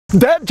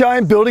That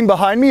giant building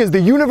behind me is the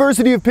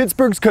University of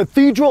Pittsburgh's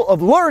Cathedral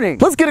of Learning.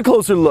 Let's get a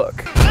closer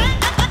look.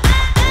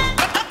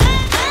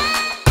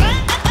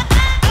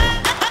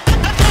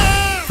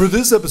 For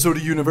this episode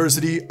of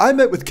Youniversity, I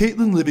met with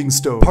Kaitlyn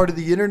Livingstone, part of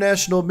the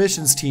International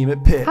Admissions team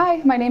at Pitt. Hi,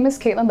 my name is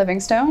Kaitlyn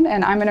Livingstone,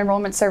 and I'm an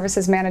Enrollment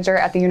Services Manager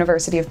at the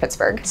University of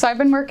Pittsburgh. So I've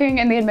been working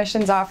in the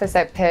admissions office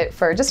at Pitt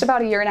for just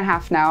about a year and a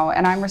half now,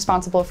 and I'm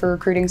responsible for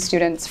recruiting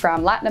students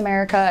from Latin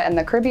America and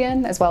the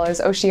Caribbean, as well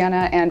as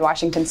Oceania and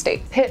Washington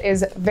State. Pitt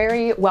is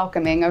very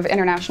welcoming of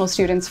international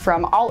students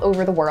from all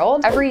over the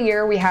world. Every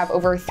year we have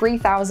over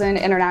 3,000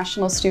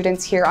 international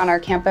students here on our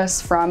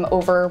campus from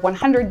over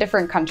 100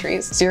 different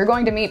countries. So you're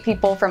going to meet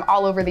people from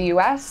all over the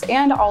US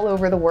and all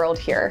over the world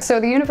here. So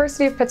the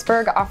University of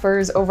Pittsburgh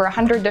offers over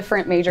 100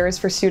 different majors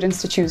for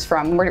students to choose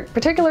from. We're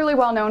particularly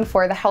well known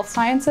for the health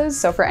sciences,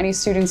 so for any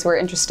students who are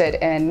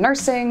interested in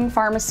nursing,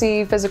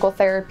 pharmacy, physical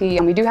therapy,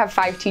 and we do have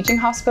 5 teaching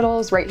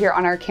hospitals right here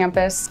on our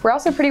campus. We're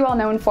also pretty well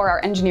known for our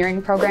engineering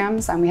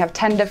programs, and we have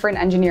 10 different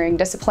engineering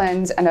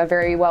disciplines and a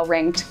very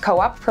well-ranked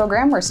co-op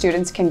program where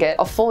students can get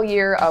a full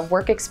year of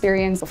work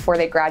experience before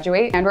they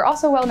graduate. And we're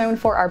also well known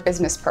for our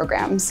business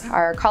programs.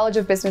 Our College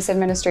of Business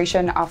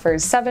Administration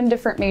offers 7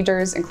 different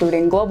majors,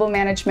 including global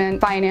management,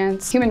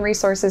 finance, human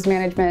resources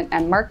management,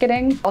 and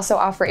marketing. Also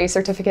offer a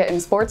certificate in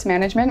sports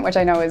management, which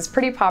I know is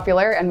pretty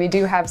popular, and we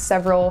do have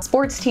several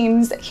sports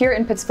teams here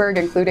in Pittsburgh,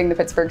 including the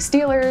Pittsburgh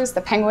Steelers,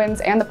 the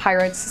Penguins, and the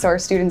Pirates, so our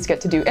students get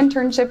to do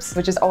internships,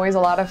 which is always a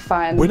lot of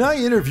fun. When I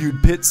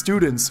interviewed Pitt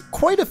students,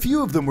 quite a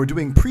few of them were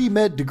doing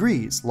pre-med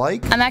degrees,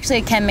 like... I'm actually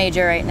a chem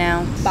major right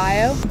now.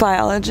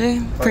 Biology,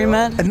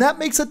 pre-med. And that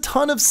makes a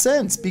ton of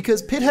sense,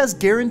 because Pitt has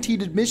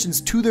guaranteed admissions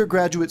to their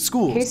graduate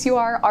schools. In case you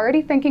are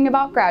already thinking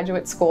about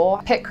graduate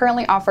school, Pitt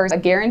currently offers a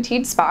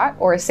guaranteed spot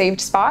or a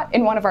saved spot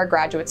in one of our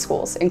graduate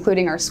schools,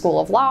 including our School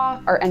of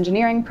Law, our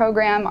engineering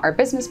program, our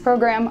business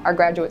program, our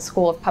Graduate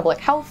School of Public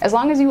Health. As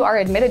long as you are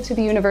admitted to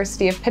the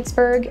University of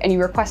Pittsburgh and you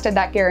requested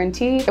that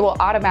guarantee, it will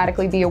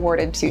automatically be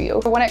awarded to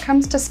you. But when it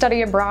comes to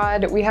study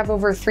abroad, we have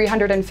over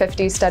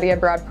 350 study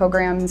abroad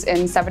programs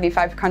in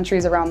 75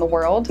 countries around the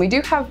world. We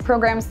do have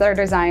programs that are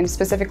designed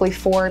specifically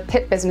for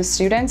Pitt business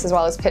students as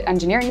well as Pitt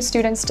engineering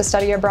students to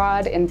study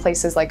abroad in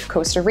places like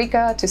Costa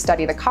Rica to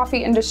study the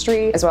coffee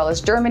industry, as well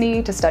as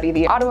Germany to study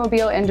the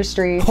automobile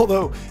industry.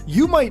 Although,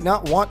 you might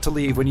not want to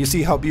leave when you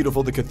see how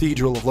beautiful the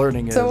Cathedral of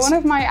Learning is. So one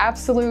of my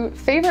absolute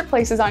favorite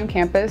places on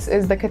campus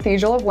is the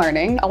Cathedral of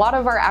Learning. A lot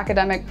of our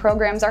academic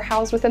programs are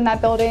housed within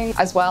that building,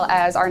 as well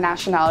as our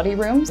nationality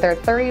rooms. There are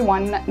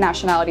 31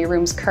 nationality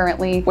rooms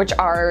currently, which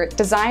are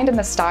designed in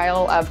the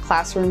style of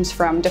classrooms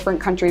from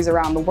different countries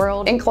around the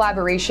world, in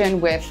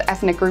collaboration with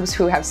ethnic groups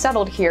who have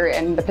settled here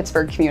in the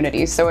Pittsburgh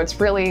community. So it's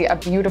really a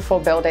beautiful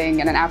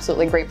building and an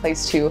absolutely great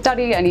place to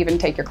study and even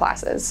take your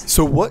classes.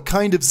 So what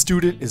kind of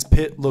student is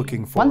Pitt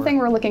looking for? One thing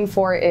we're looking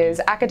for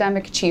is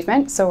academic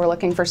achievement. So we're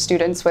looking for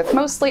students with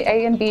mostly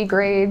A and B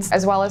grades,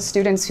 as well as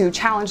students who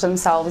challenge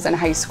themselves in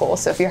high school.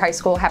 So if your high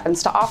school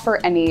happens to offer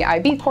any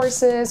IB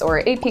courses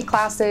or AP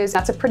classes,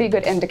 that's a pretty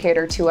good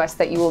indicator to us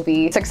that you will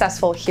be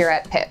successful here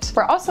at Pitt.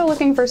 We're also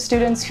looking for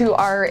students who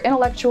are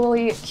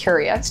intellectually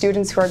curious,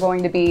 students who are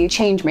going to be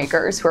change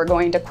makers, who are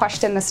going to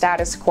question the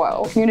status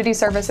quo. Community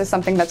service is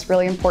something that's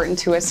really important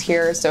to us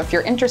here, so if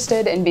you're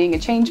interested in being a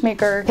change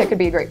maker, Pitt could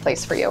be a great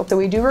place for you. So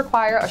we do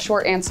require a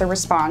short answer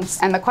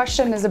response, and the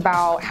question is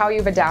about how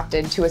you've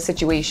adapted to a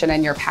situation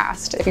in your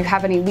past. If you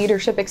have any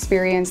leadership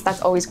experience,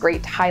 that's always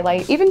great to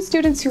highlight. Even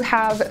students who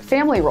have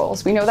family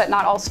roles. We know that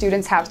not all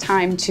students have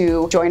time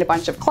to join a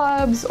bunch of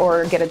clubs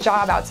or get a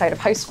job outside of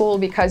high school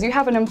because you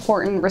have an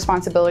important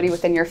responsibility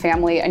within your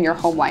family and your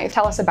home life.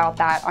 Tell us about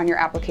that on your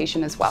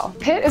application as well.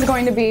 Pitt is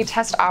going to be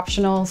test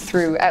optional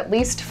through at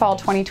least fall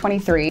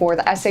 2023 for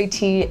the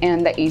SAT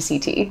and the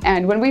ACT.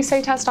 And when we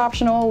say test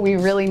optional, we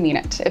really mean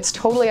it. It's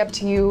totally up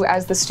to you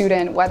as the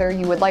student whether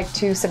you would like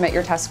to submit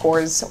your test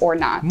scores or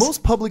not.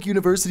 Most public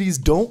universities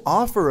don't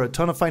offer a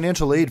ton of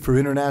financial aid for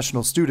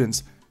international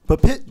students,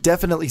 but Pitt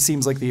definitely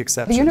seems like the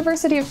exception. The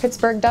University of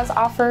Pittsburgh does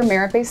offer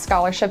merit-based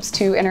scholarships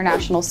to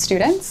international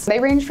students. They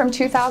range from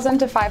 $2,000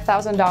 to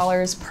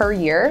 $5,000 per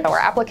year. Our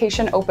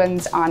application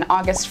opens on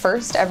August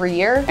 1st every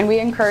year, and we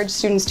encourage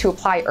students to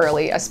apply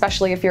early,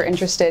 especially if you're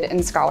interested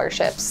in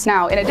scholarships.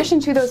 Now, in addition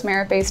to those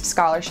merit-based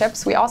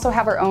scholarships, we also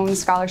have our own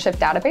scholarship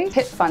database,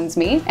 Pitt Funds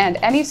Me, and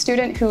any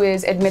student who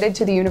is admitted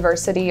to the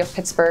University of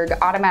Pittsburgh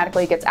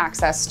automatically gets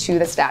access to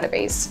this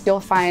database. You'll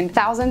find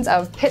thousands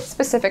of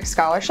Pitt-specific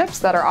scholarships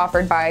that are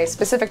offered by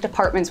specific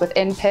departments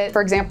within Pitt.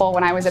 For example,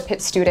 when I was a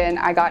Pitt student,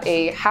 I got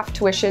a half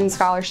tuition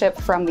scholarship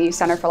from the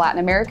Center for Latin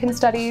American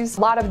Studies.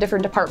 A lot of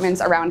different departments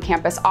around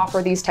campus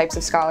offer these types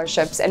of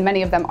scholarships, and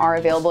many of them are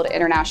available to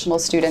international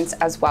students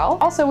as well.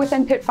 Also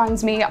within Pitt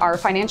Funds Me, our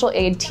financial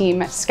aid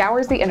team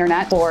scours the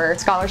internet for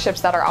scholarships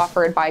that are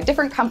offered by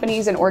different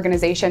companies and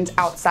organizations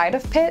outside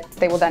of Pitt.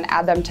 They will then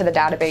add them to the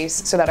database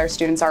so that our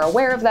students are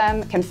aware of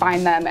them, can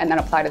find them, and then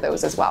apply to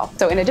those as well.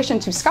 So in addition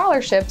to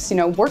scholarships,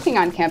 working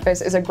on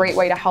campus is a great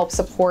way to help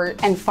support support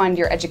and fund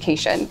your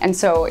education. And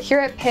so here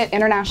at Pitt,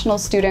 international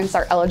students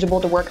are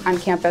eligible to work on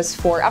campus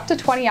for up to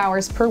 20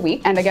 hours per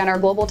week. And again, our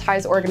Global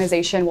Ties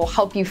organization will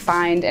help you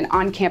find an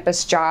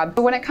on-campus job.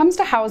 But when it comes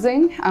to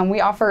housing,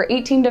 we offer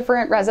 18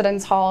 different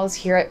residence halls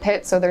here at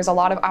Pitt, so there's a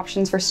lot of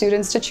options for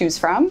students to choose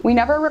from. We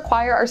never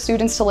require our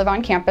students to live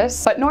on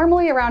campus, but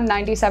normally around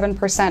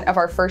 97% of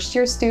our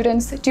first-year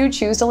students do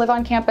choose to live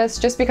on campus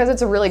just because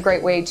it's a really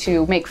great way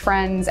to make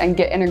friends and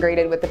get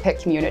integrated with the Pitt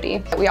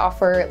community. We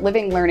offer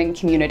living learning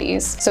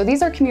communities. So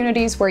these are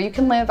communities where you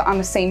can live on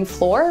the same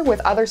floor with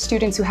other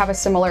students who have a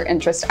similar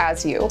interest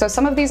as you. So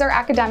some of these are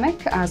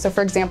academic. So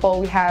for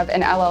example, we have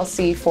an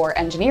LLC for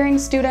engineering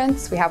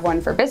students. We have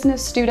one for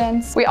business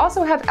students. We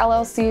also have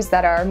LLCs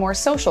that are more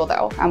social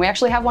though. We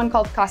actually have one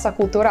called Casa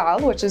Cultural,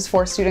 which is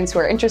for students who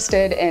are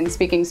interested in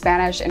speaking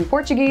Spanish and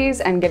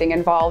Portuguese and getting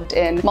involved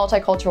in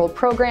multicultural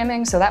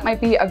programming. So that might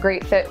be a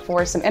great fit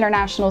for some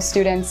international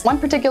students. One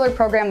particular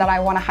program that I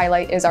want to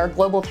highlight is our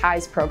Global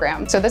Ties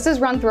program. So this is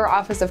run through our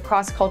Office of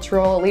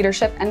Cross-Cultural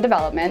Leadership and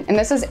Development. And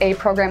this is a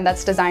program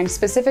that's designed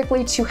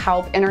specifically to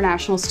help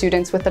international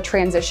students with the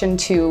transition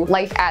to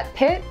life at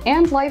Pitt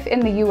and life in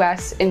the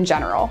US in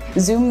general.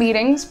 Zoom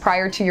meetings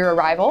prior to your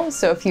arrival.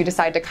 So if you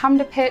decide to come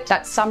to Pitt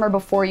that summer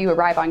before you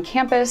arrive on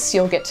campus,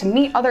 you'll get to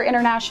meet other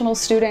international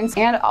students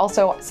and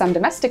also some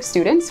domestic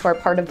students who are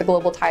part of the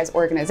Global Ties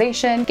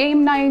organization.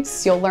 Game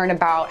nights, you'll learn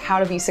about how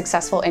to be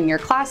successful in your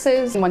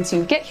classes. And once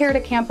you get here to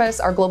campus,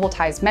 our Global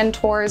Ties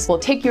mentors will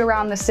take you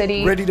around the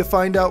city. Ready to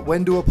find out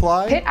when to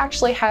apply? Pitt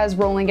actually has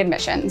rolling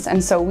admissions,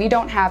 and so we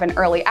don't have an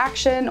early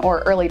action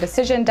or early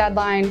decision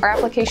deadline. Our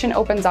application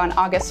opens on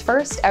August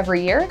 1st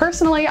every year.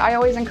 Personally, I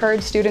always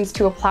encourage students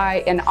to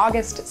apply in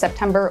August,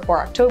 September, or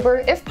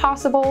October, if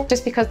possible,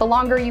 just because the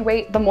longer you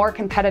wait, the more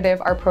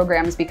competitive our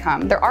programs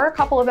become. There are a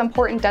couple of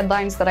important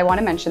deadlines that I want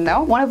to mention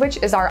though, one of which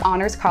is our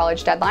Honors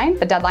College deadline.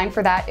 The deadline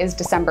for that is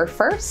December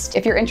 1st.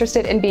 If you're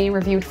interested in being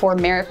reviewed for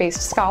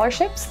merit-based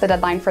scholarships, the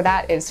deadline for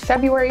that is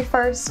February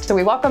 1st. So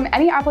we welcome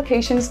any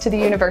applications to the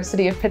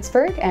University of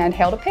Pittsburgh and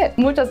hail to Pitt.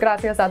 Muchas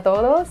gracias a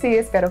todos y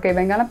espero que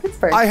vengan a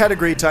Pittsburgh. I had a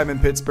great time in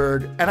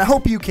Pittsburgh, and I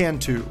hope you can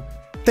too.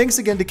 Thanks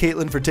again to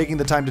Kaitlyn for taking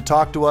the time to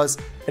talk to us,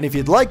 and if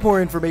you'd like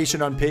more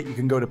information on Pitt, you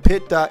can go to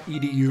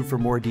pitt.edu for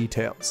more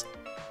details.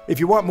 If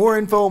you want more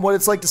info on what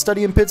it's like to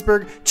study in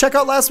Pittsburgh, check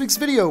out last week's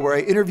video where I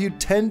interviewed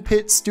 10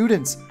 Pitt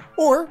students,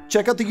 or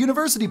check out the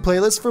Youniversity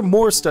playlist for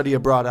more study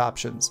abroad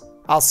options.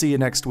 I'll see you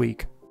next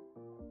week.